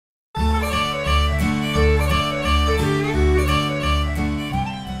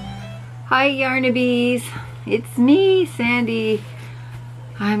Hi Yarnabies, it's me, Sandy.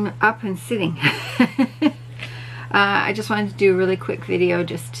 I'm up and sitting. I just wanted to do a really quick video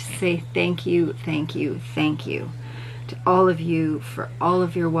just to say thank you to all of you for all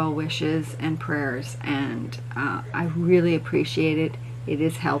of your well wishes and prayers, and I really appreciate it. It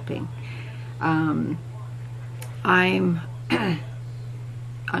is helping. I'm on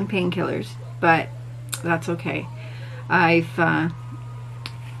painkillers, but that's okay. I've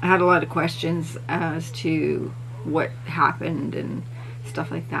had a lot of questions as to what happened and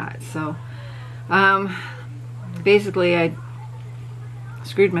stuff like that. So basically I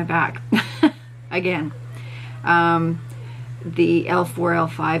screwed my back again. The L4,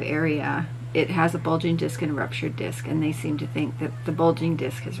 L5 area, it has a bulging disc and a ruptured disc, and they seem to think that the bulging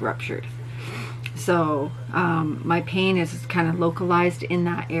disc has ruptured. So my pain is kind of localized in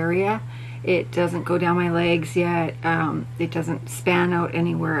that area. It doesn't go down my legs yet. It doesn't span out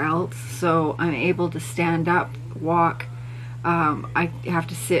anywhere else. So I'm able to stand up, walk. I have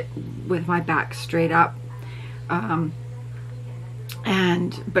to sit with my back straight up. But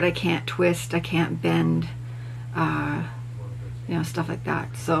I can't twist, I can't bend, you know, stuff like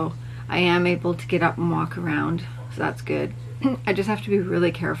that. So I am able to get up and walk around, so that's good. I just have to be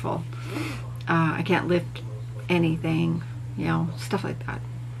really careful. I can't lift anything, you know, stuff like that.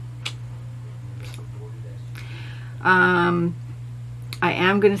 I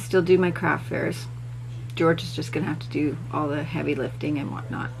am going to still do my craft fairs. George is just going to have to do all the heavy lifting and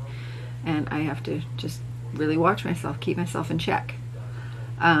whatnot, and I have to just really watch myself, keep myself in check.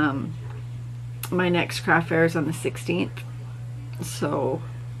 My next craft fair is on the 16th, so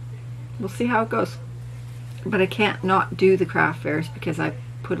we'll see how it goes. But I can't not do the craft fairs because I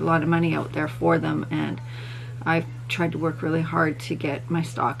put a lot of money out there for them, and I've tried to work really hard to get my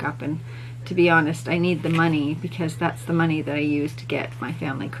stock up, and to be honest, I need the money because that's the money that I use to get my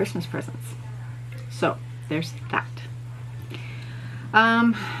family Christmas presents. So there's that.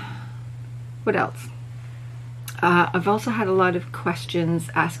 What else? I've also had a lot of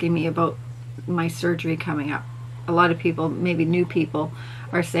questions asking me about my surgery coming up. A lot of people, maybe new people,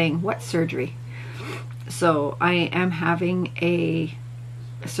 are saying, what surgery? So I am having a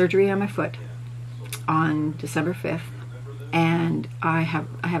surgery on my foot on December 5th. And I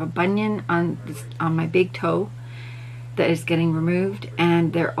have a bunion on my big toe that is getting removed,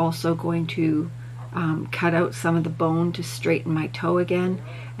 and they're also going to cut out some of the bone to straighten my toe again,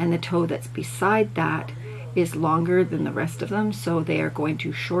 and the toe that's beside that is longer than the rest of them, so they are going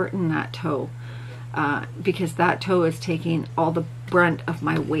to shorten that toe because that toe is taking all the brunt of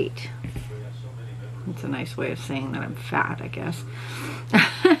my weight. It's a nice way of saying that I'm fat, I guess.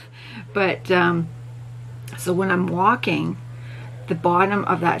 But so when I'm walking, the bottom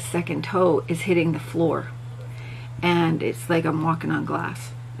of that second toe is hitting the floor, and it's like I'm walking on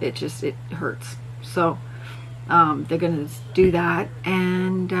glass. It hurts. So they're going to do that,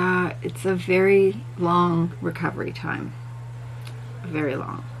 and it's a very long recovery time. Very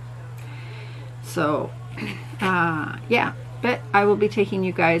long. So yeah, but I will be taking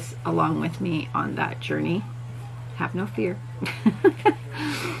you guys along with me on that journey. Have no fear.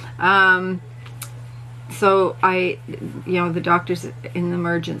 So the doctors in the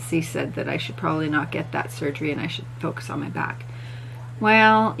emergency said that I should probably not get that surgery and I should focus on my back.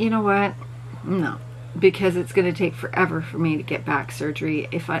 Well, you know what? No, because it's going to take forever for me to get back surgery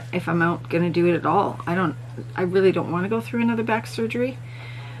if I'm not going to do it at all. I really don't want to go through another back surgery.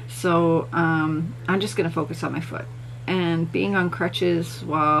 So I'm just going to focus on my foot. And being on crutches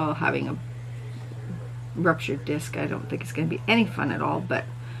while having a ruptured disc, I don't think it's going to be any fun at all, but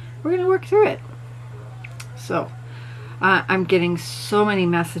we're going to work through it. So I'm getting so many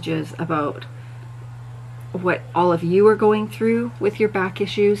messages about what all of you are going through with your back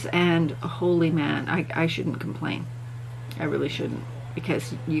issues, and holy man, I shouldn't complain. I really shouldn't,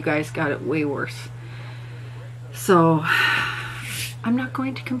 because you guys got it way worse. So I'm not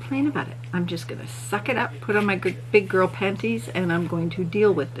going to complain about it. I'm just going to suck it up, put on my big girl panties, and I'm going to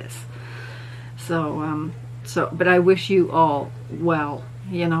deal with this. So but I wish you all well.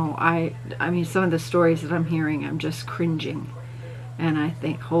 You know, I mean, some of the stories that I'm hearing, I'm just cringing. And I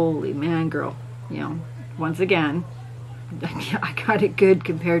think, holy man, girl, you know, once again, I got it good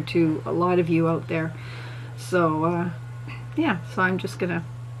compared to a lot of you out there. So, yeah, so I'm just going to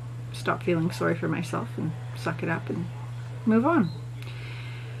stop feeling sorry for myself and suck it up and move on.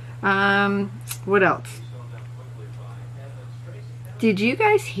 What else? Did you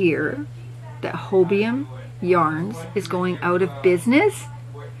guys hear that Hobium Yarns is going out of business?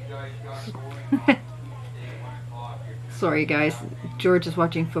 Sorry guys, George is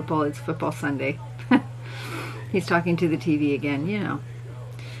watching football. It's football Sunday. He's talking to the TV again, you know.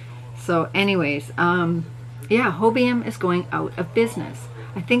 So anyways, yeah, Hobium is going out of business.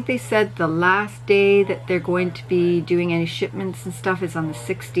 I think they said the last day that they're going to be doing any shipments and stuff is on the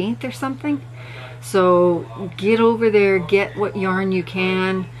 16th or something. So get over there, get what yarn you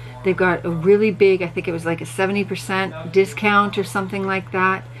can. They've got a really big, I think it was like a 70% discount or something like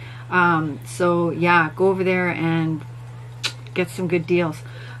that. So yeah, go over there and get some good deals.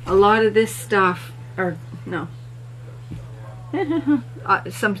 A lot of this stuff, or no,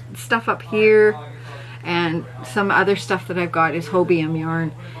 some stuff up here and some other stuff that I've got is Hobium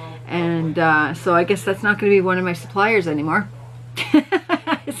yarn. And so I guess that's not going to be one of my suppliers anymore. So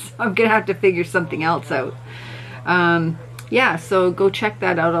I'm going to have to figure something else out. Yeah, so go check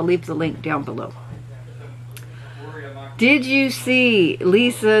that out. I'll leave the link down below. Did you see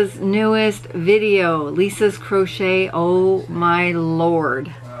Lisa's newest video? Lisa's crochet. Oh my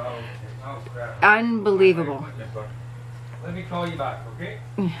lord. Unbelievable. Let me call you back, okay?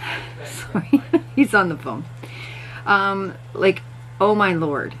 Sorry, he's on the phone. Like, oh my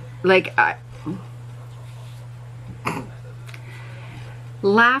lord. Like,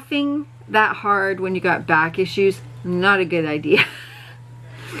 laughing that hard when you got back issues, not a good idea.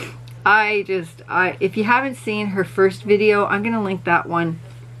 If you haven't seen her first video, I'm gonna link that one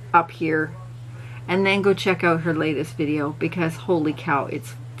up here, and then go check out her latest video, because holy cow,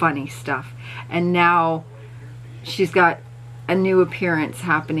 it's funny stuff. And now she's got a new appearance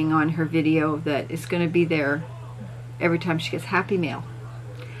happening on her video that is going to be there every time she gets Happy Mail.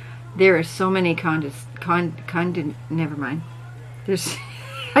 There are so many never mind. There's,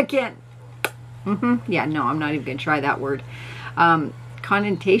 I can't, yeah, no, I'm not even going to try that word.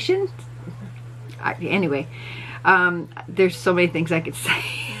 Connotation? Anyway, there's so many things I could say.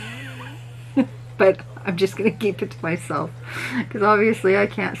 But I'm just going to keep it to myself, because obviously I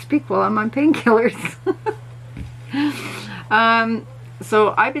can't speak while I'm on painkillers.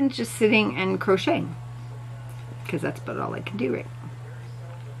 So I've been just sitting and crocheting, because that's about all I can do right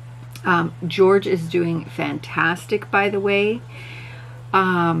now. George is doing fantastic, by the way.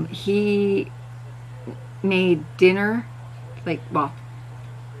 He made dinner, like, well,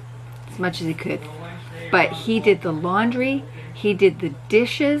 as much as he could, but he did the laundry, he did the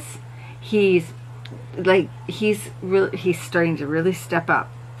dishes. He's starting to really step up.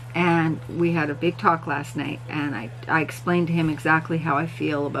 And we had a big talk last night, and I explained to him exactly how I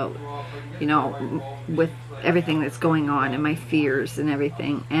feel about, you know, with everything that's going on and my fears and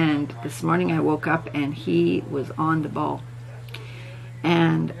everything. And this morning I woke up and he was on the ball.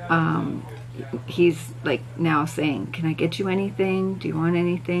 And he's like now saying, can I get you anything? Do you want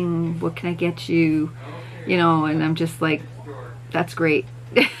anything? What can I get you? You know, and I'm just like, that's great.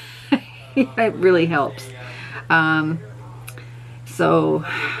 It really helps. So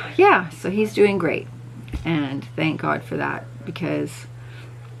yeah, so he's doing great, and thank God for that, because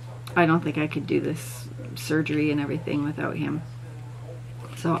I don't think I could do this surgery and everything without him.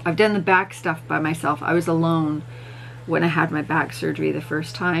 So I've done the back stuff by myself. I was alone when I had my back surgery the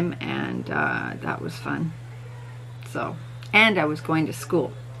first time, and that was fun. So, and I was going to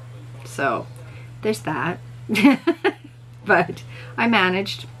school, so there's that. But I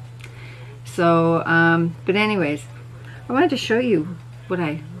managed. So but anyways, I wanted to show you what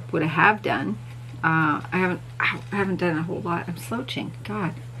I have done. I haven't done a whole lot. I'm slouching.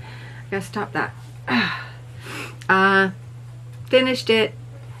 God, I gotta stop that. Finished it.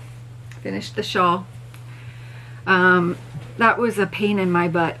 Finished the shawl. That was a pain in my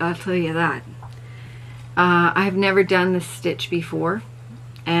butt, I'll tell you that. I've never done this stitch before,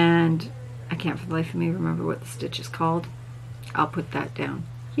 and I can't for the life of me remember what the stitch is called. I'll put that down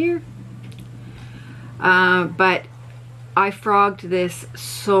here. But I frogged this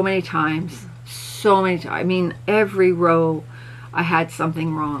so many times. I mean, every row I had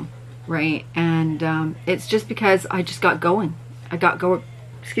something wrong, right? And it's just because I just got going. got going.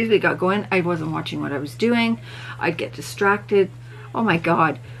 I wasn't watching what I was doing. I'd get distracted. Oh my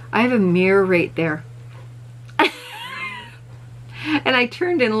God. I have a mirror right there. And I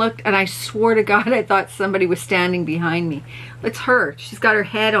turned and looked, and I swore to God I thought somebody was standing behind me. It's her. She's got her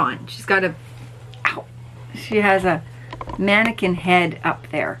head on. She's got a, ow, she has a mannequin head up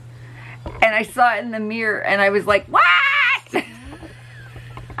there. And I saw it in the mirror, and I was like, what?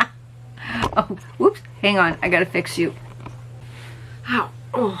 Oh, whoops. Hang on. I gotta fix you. Ow.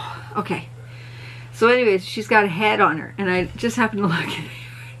 Oh, okay. So anyways, she's got a head on her, and I just happened to look at it.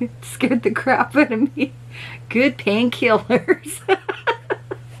 It scared the crap out of me. Good painkillers.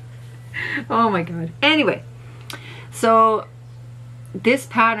 Oh my God. Anyway, so this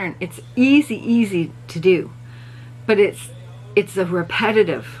pattern, it's easy to do, but it's a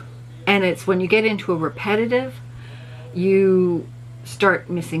repetitive, and it's when you get into a repetitive, you start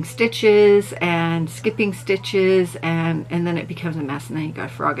missing stitches and skipping stitches, and then it becomes a mess, and then you gotta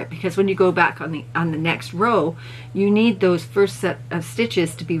frog it, because when you go back on the next row, you need those first set of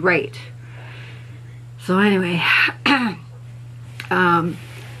stitches to be right. So anyway,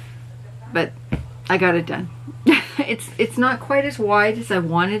 but I got it done. It's not quite as wide as I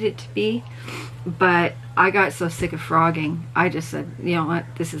wanted it to be, but I got so sick of frogging, I just said, you know what,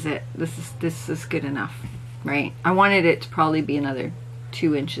 this is it. This is good enough, right? I wanted it to probably be another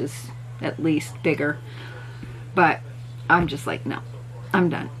 2 inches at least bigger, but I'm just like, no, I'm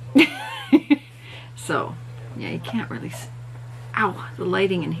done. So yeah, you can't really ow, the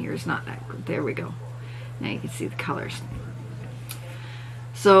lighting in here is not that good. There we go. Now you can see the colors.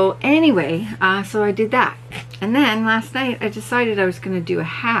 So anyway, so I did that, and then last night I decided I was going to do a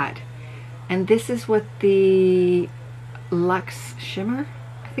hat, and this is what the Luxe Shimmer,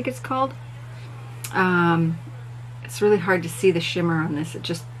 I think it's called. It's really hard to see the shimmer on this. It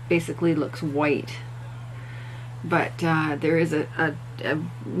just basically looks white, but there is a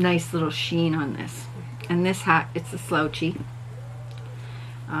nice little sheen on this. And this hat, it's a slouchy.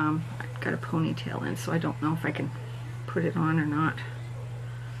 I've got a ponytail in, so I don't know if I can put it on or not.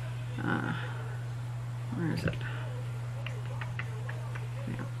 Where is it?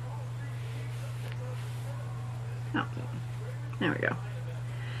 Yeah. Oh, there we go.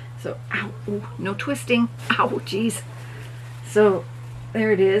 So, ow, ooh, no twisting. Ow, geez. So,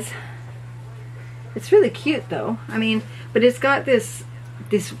 there it is. It's really cute, though. I mean, but it's got this,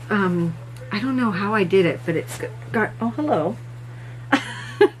 I don't know how I did it, but it's got, oh, hello.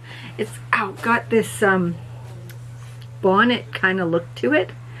 It's, ow, got this, bonnet kind of look to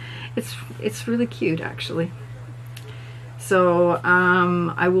it. It's really cute, actually. So,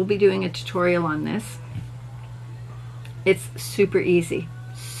 I will be doing a tutorial on this. It's super easy.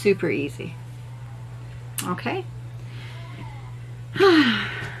 Super easy. Okay.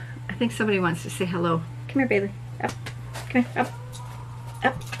 I think somebody wants to say hello. Come here, Bailey. Up. Come here. Up.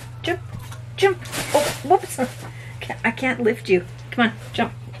 Up. Jump. Jump. Oh, whoops. I can't lift you. Come on.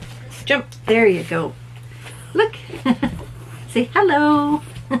 Jump. Jump. There you go. Look. Say hello.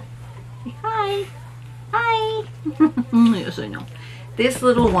 Say hi. Hi. Yes, I know. This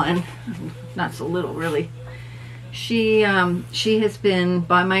little one, not so little really, she has been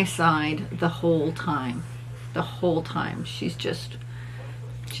by my side the whole time. The whole time. She's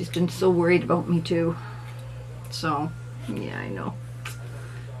been so worried about me too. So, yeah, I know.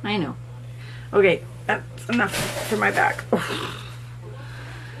 I know. Okay, that's enough for my back.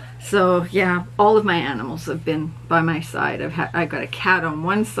 So, yeah, all of my animals have been by my side. I got a cat on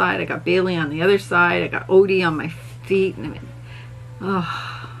one side, I got Bailey on the other side, I got Odie on my feet, and I mean,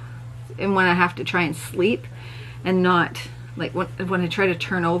 oh. And when I have to try and sleep, and not, like when I try to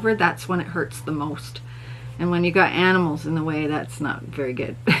turn over, that's when it hurts the most. And when you got animals in the way, that's not very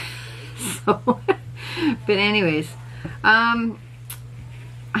good. So, but anyways,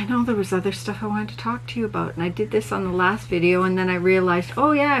 I know there was other stuff I wanted to talk to you about, and I did this on the last video, and then I realized,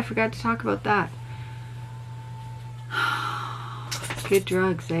 oh yeah, I forgot to talk about that. Good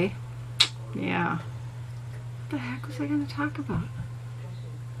drugs, eh? Yeah. What the heck was I going to talk about?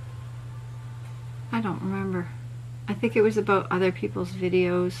 I don't remember. I think it was about other people's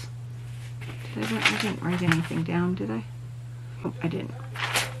videos. I didn't write anything down, did I? Oh, I didn't.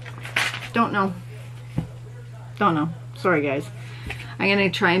 Don't know. Don't know. Sorry, guys. I'm going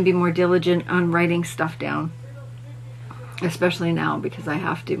to try and be more diligent on writing stuff down. Especially now, because I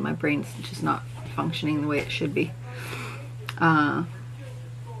have to. My brain's just not functioning the way it should be.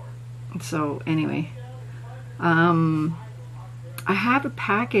 So, anyway. I have a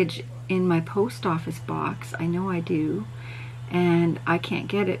package in my post office box. I know I do. And I can't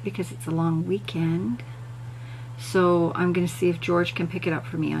get it because it's a long weekend. So I'm going to see if George can pick it up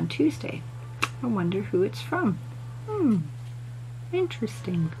for me on Tuesday. I wonder who it's from.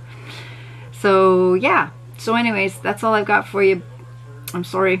 Interesting. So yeah. So anyways, that's all I've got for you. I'm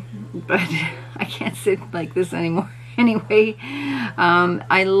sorry, but I can't sit like this anymore. Anyway,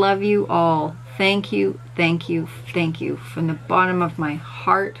 I love you all. Thank you, thank you, thank you from the bottom of my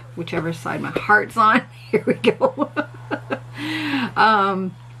heart, whichever side my heart's on. Here we go.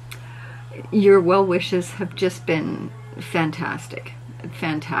 Your well wishes have just been fantastic.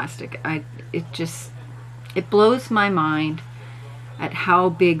 Fantastic. It blows my mind at how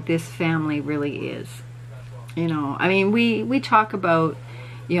big this family really is. You know, I mean, we talk about,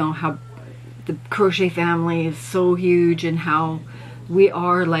 you know, how the Crochet family is so huge and how we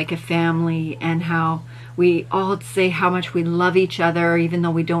are like a family, and how we all say how much we love each other even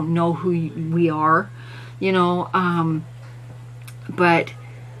though we don't know who we are, you know, but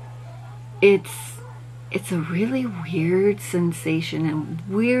it's it's a really weird sensation and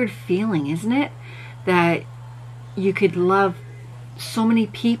weird feeling, isn't it? That you could love so many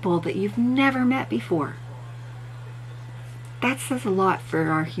people that you've never met before. That says a lot for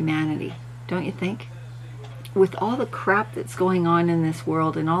our humanity, don't you think? With all the crap that's going on in this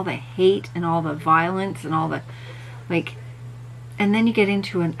world and all the hate and all the violence and all the, like, and then you get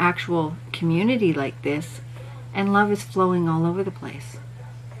into an actual community like this and love is flowing all over the place.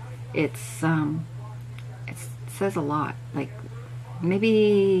 It says a lot. Like,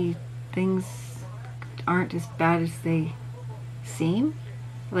 maybe things aren't as bad as they seem.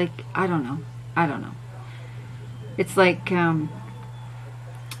 Like, I don't know. It's like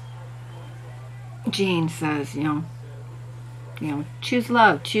Jane says, you know, choose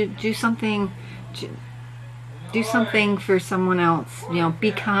love, do something for someone else, you know,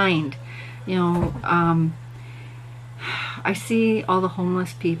 be kind, you know. I see all the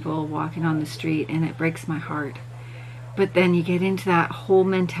homeless people walking on the street and it breaks my heart. But then you get into that whole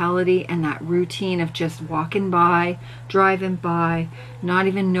mentality and that routine of just walking by, driving by, not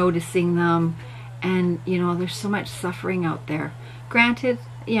even noticing them. And, you know, there's so much suffering out there. Granted,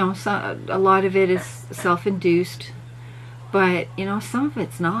 you know, a lot of it is self-induced, but, you know, some of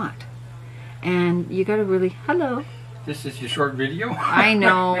it's not. And you got to really, hello. This is your short video? I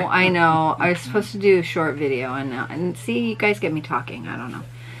know. I was supposed to do a short video, and see, you guys get me talking. I don't know.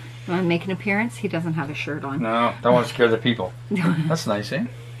 You want to make an appearance? He doesn't have a shirt on. No, don't want to scare the people. That's nice, eh?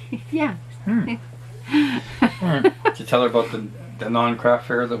 Yeah. Did you tell her about the non-craft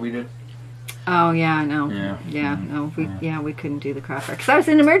fair that we did? Oh yeah, I know. Yeah. No, we couldn't do the craft fair because I was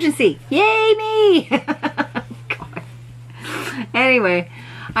in emergency. Yay me! God. Anyway,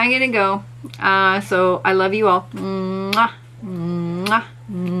 I'm gonna go. So I love you all. Mwah, mwah,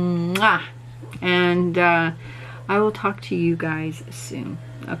 mwah. And I will talk to you guys soon.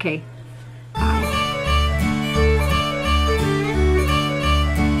 Okay,